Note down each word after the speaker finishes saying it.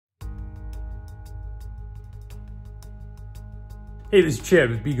Hey, this is Chad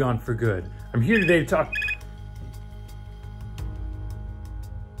with BeGoneForGood. I'm here today to talk.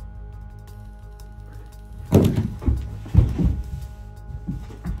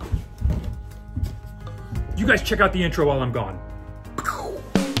 You guys check out the intro while I'm gone.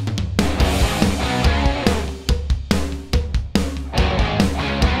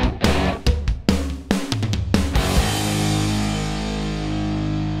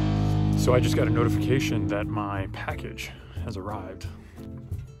 So I just got a notification that my package has arrived.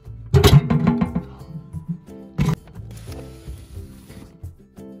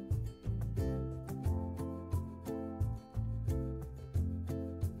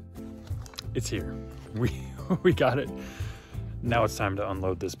 It's here. We got it. Now it's time to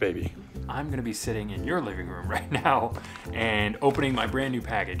unload this baby. I'm gonna be sitting in your living room right now and opening my brand new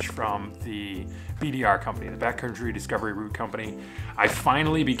package from the BDR company, the Backcountry Discovery Route Company. I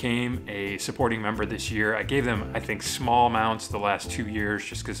finally became a supporting member this year. I gave them, I think, small amounts the last 2 years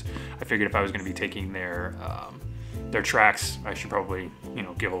just because I figured if I was gonna be taking their tracks, I should probably,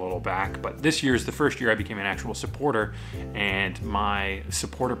 give a little back. But this year is the first year I became an actual supporter, and my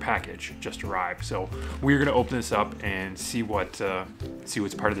supporter package just arrived. So we're gonna open this up and see what's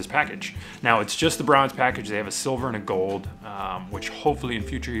part of this package. Now it's just the bronze package. They have a silver and a gold, which hopefully in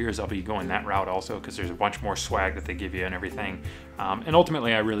future years I'll be going that route also, because there's a bunch more swag that they give you and everything. And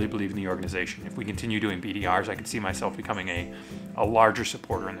ultimately, I really believe in the organization. If we continue doing BDRs, I can see myself becoming a larger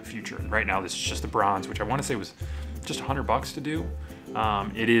supporter in the future. And right now, this is just the bronze, which I want to say was just $100 to do.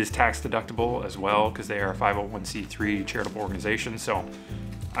 It is tax deductible as well because they are a 501c3 charitable organization. So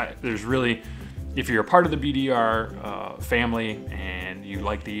there's really, if you're a part of the BDR family and you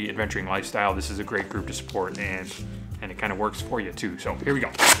like the adventuring lifestyle, this is a great group to support, and it kind of works for you too. So here we go.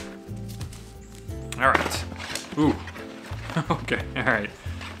 All right. Ooh. Okay. All right.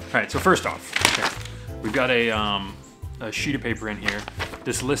 All right. So first off, okay, we've got a sheet of paper in here.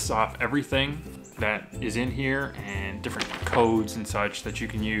 This lists off everything that is in here and different codes and such that you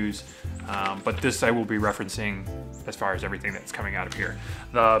can use. But this I will be referencing as far as everything that's coming out of here.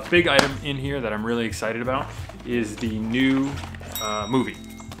 The big item in here that I'm really excited about is the new movie,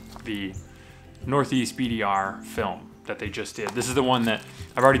 the Northeast BDR film that they just did. This is the one that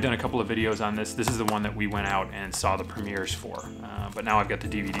I've already done a couple of videos on this. This is the one that we went out and saw the premieres for. But now I've got the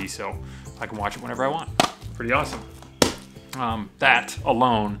DVD, so I can watch it whenever I want. Pretty awesome. That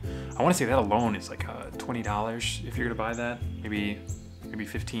alone, I want to say that alone is like $20 if you're gonna buy that. Maybe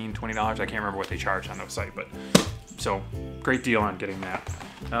 $15, $20. I can't remember what they charge on the site, but so great deal on getting that.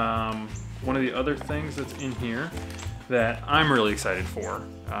 One of the other things that's in here that I'm really excited for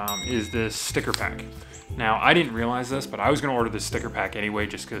is this sticker pack. Now, I didn't realize this, but I was gonna order this sticker pack anyway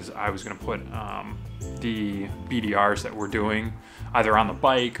just because I was gonna put the BDRs that we're doing either on the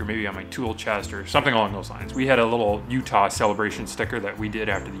bike or maybe on my tool chest or something along those lines. We had a little Utah celebration sticker that we did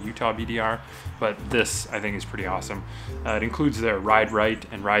after the Utah BDR, but this I think is pretty awesome. It includes their Ride Right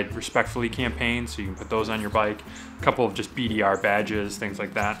and Ride Respectfully campaign, so you can put those on your bike. A couple of just BDR badges, things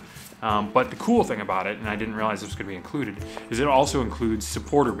like that. But the cool thing about it, and I didn't realize it was going to be included, is it also includes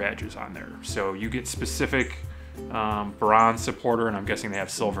supporter badges on there. So you get specific bronze supporter, and I'm guessing they have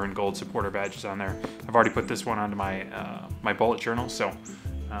silver and gold supporter badges on there. I've already put this one onto my my bullet journal, so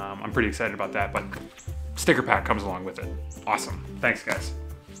I'm pretty excited about that. But sticker pack comes along with it. Awesome. Thanks, guys.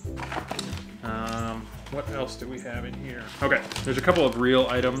 What else do we have in here? Okay, there's a couple of real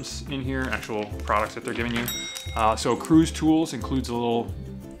items in here, actual products that they're giving you. So Cruise Tools includes a little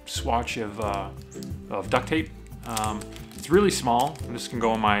swatch of duct tape. It's really small. This can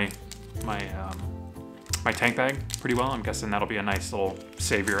go in my tank bag pretty well. I'm guessing that'll be a nice little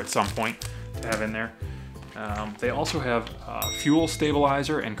savior at some point to have in there. They also have fuel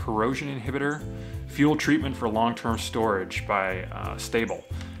stabilizer and corrosion inhibitor, fuel treatment for long-term storage by Stable.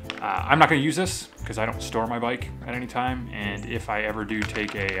 I'm not going to use this because I don't store my bike at any time, and if I ever do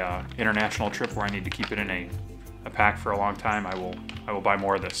take a international trip where I need to keep it in a pack for a long time, I will buy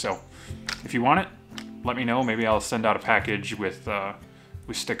more of this. So if you want it, let me know. Maybe I'll send out a package with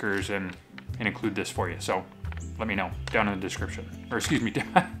stickers and include this for you. So let me know down in the description, or excuse me,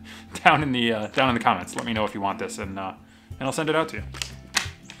 down in the comments. Let me know if you want this, and I'll send it out to you.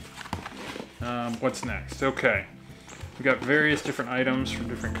 What's next? Okay, we got various different items from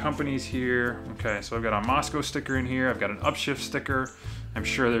different companies here. Okay, so I've got a Moscow sticker in here. I've got an Upshift sticker. I'm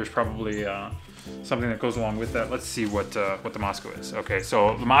sure there's probably something that goes along with that. Let's see what the Moscow is. Okay,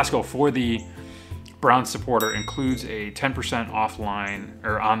 so the Moscow for the bronze supporter includes a 10% offline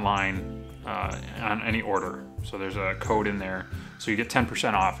or online on any order. So there's a code in there, so you get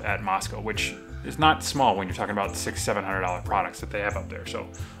 10% off at Moscow, which is not small when you're talking about $600–700 products that they have up there. So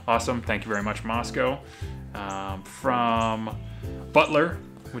awesome, thank you very much, Moscow. from Butler,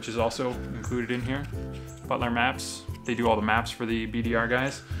 which is also included in here. Butler Maps. They do all the maps for the BDR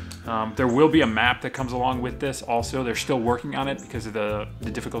guys. There will be a map that comes along with this also. They're still working on it because of the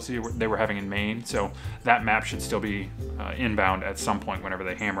difficulty they were having in Maine. So that map should still be inbound at some point whenever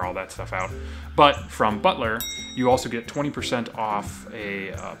they hammer all that stuff out. But from Butler, you also get 20% off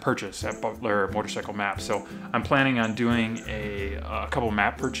a purchase at Butler Motorcycle Maps. So I'm planning on doing a couple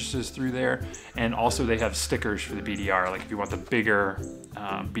map purchases through there. And also they have stickers for the BDR. Like if you want the bigger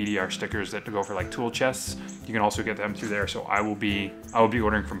BDR stickers that go for like tool chests, you can also get them through there. So I will be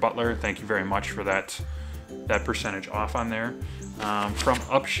ordering from Butler. Thank you very much for that percentage off on there. From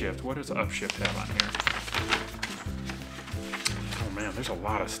Upshift, what does Upshift have on here? Oh man, there's a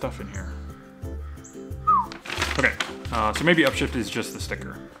lot of stuff in here. Okay, so maybe Upshift is just the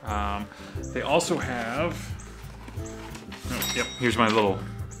sticker. They also have, oh, yep, here's my little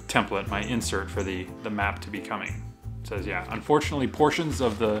template, my insert for the map to be coming. It says, yeah, unfortunately, portions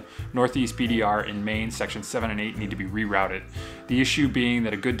of the Northeast BDR in Maine, sections 7 and 8, need to be rerouted. The issue being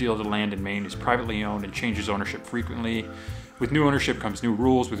that a good deal of the land in Maine is privately owned and changes ownership frequently. With new ownership comes new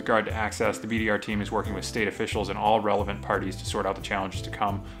rules with regard to access. The BDR team is working with state officials and all relevant parties to sort out the challenges to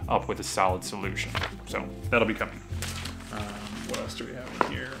come up with a solid solution. So that'll be coming. What else do we have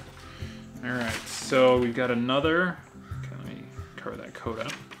in here? All right, so we've got another, okay, let me cover that code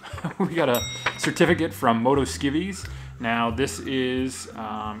up. We got a certificate from Moto Skivvies. Now this is,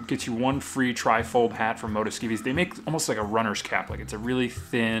 gets you one free tri-fold hat from Moto Skivvies. They make almost like a runner's cap. Like it's a really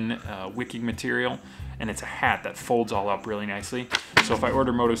thin wicking material, and it's a hat that folds all up really nicely. So if I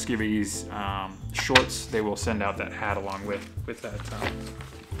order Moto Skivvies shorts, they will send out that hat along with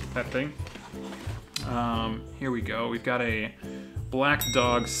that thing. Here we go. We've got a Black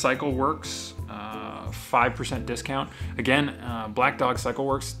Dog Cycle Works 5% discount. Again, Black Dog Cycle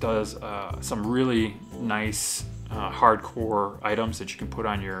Works does some really nice hardcore items that you can put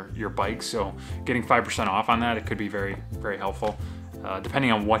on your bike. So getting 5% off on that, it could be very, very helpful.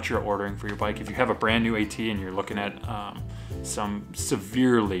 Depending on what you're ordering for your bike. If you have a brand new AT and you're looking at some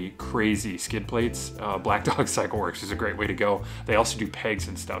severely crazy skid plates, Black Dog Cycle Works is a great way to go. They also do pegs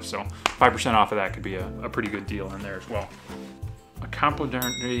and stuff, so 5% off of that could be a pretty good deal in there as well. A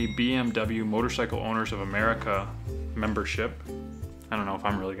complimentary BMW Motorcycle Owners of America membership. I don't know if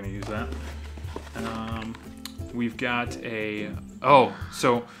I'm really going to use that. We've got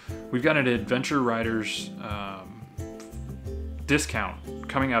we've got an Adventure Riders discount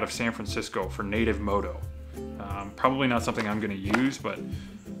coming out of San Francisco for Native Moto. Probably not something I'm going to use, but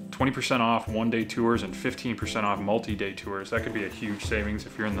 20% off one-day tours and 15% off multi-day tours. That could be a huge savings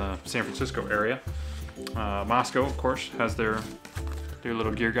if you're in the San Francisco area. Moscow, of course, has their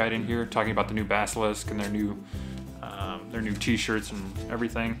little gear guide in here talking about the new Basilisk and their new t-shirts and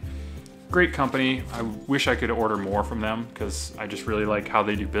everything. Great company. I wish I could order more from them because I just really like how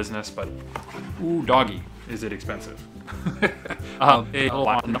they do business, but ooh, doggy, is it expensive.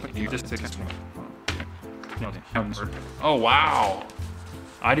 Oh wow,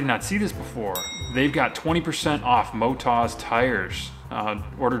 I did not see this before. They've got 20% off Motaz tires,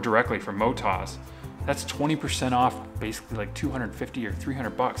 ordered directly from Motaz. That's 20% off, basically like 250 or 300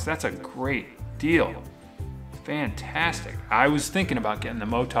 bucks. That's a great deal. Fantastic. I was thinking about getting the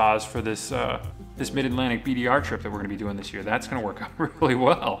Motaz for this this Mid-Atlantic BDR trip that we're going to be doing this year. That's going to work out really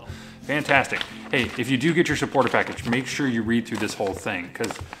well. Fantastic. Hey, if you do get your supporter package, make sure you read through this whole thing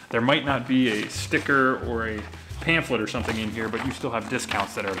because there might not be a sticker or a pamphlet or something in here, but you still have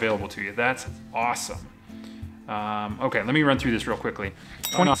discounts that are available to you. That's awesome. Okay, let me run through this real quickly.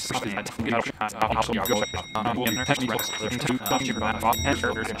 20%.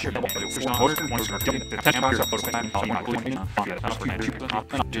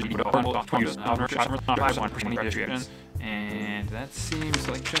 And that seems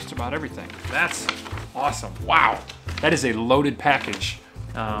like just about everything. That's awesome. Wow. That is a loaded package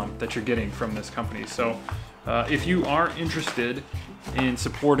that you're getting from this company. So if you are interested in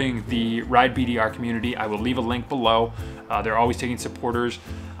supporting the Ride BDR community, I will leave a link below. They're always taking supporters.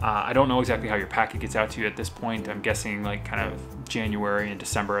 I don't know exactly how your packet gets out to you at this point. I'm guessing like kind of January and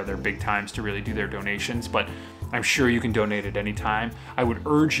December are their big times to really do their donations, but I'm sure you can donate at any time. I would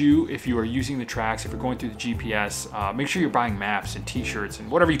urge you, if you are using the tracks, if you're going through the GPS, make sure you're buying maps and t-shirts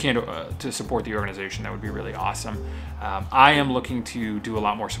and whatever you can to support the organization. That would be really awesome. I am looking to do a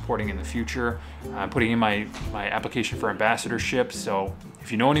lot more supporting in the future. I'm putting in my application for ambassadorship, so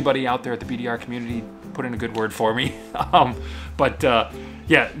if you know anybody out there at the BDR community, put in a good word for me.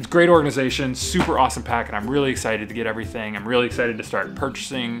 Yeah, great organization, super awesome pack, and I'm really excited to get everything. I'm really excited to start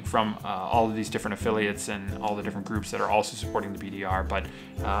purchasing from all of these different affiliates and all the different groups that are also supporting the BDR. But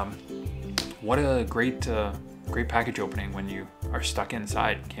what a great package opening when you are stuck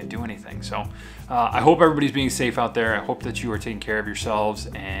inside, can't do anything. So I hope everybody's being safe out there. I hope that you are taking care of yourselves,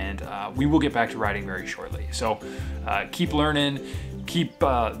 and we will get back to riding very shortly. So keep learning, keep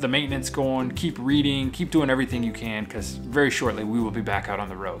the maintenance going, keep reading, keep doing everything you can, because very shortly we will be back out on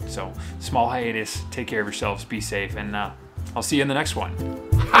the road. So small hiatus, take care of yourselves, be safe, and I'll see you in the next one.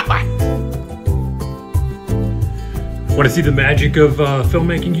 Want to see the magic of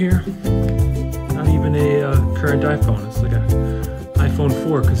filmmaking here? Not even a current iPhone. It's like an iPhone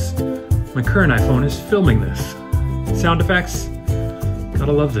 4, because my current iPhone is filming this. Sound effects,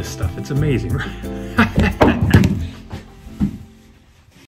 gotta love this stuff. It's amazing, right?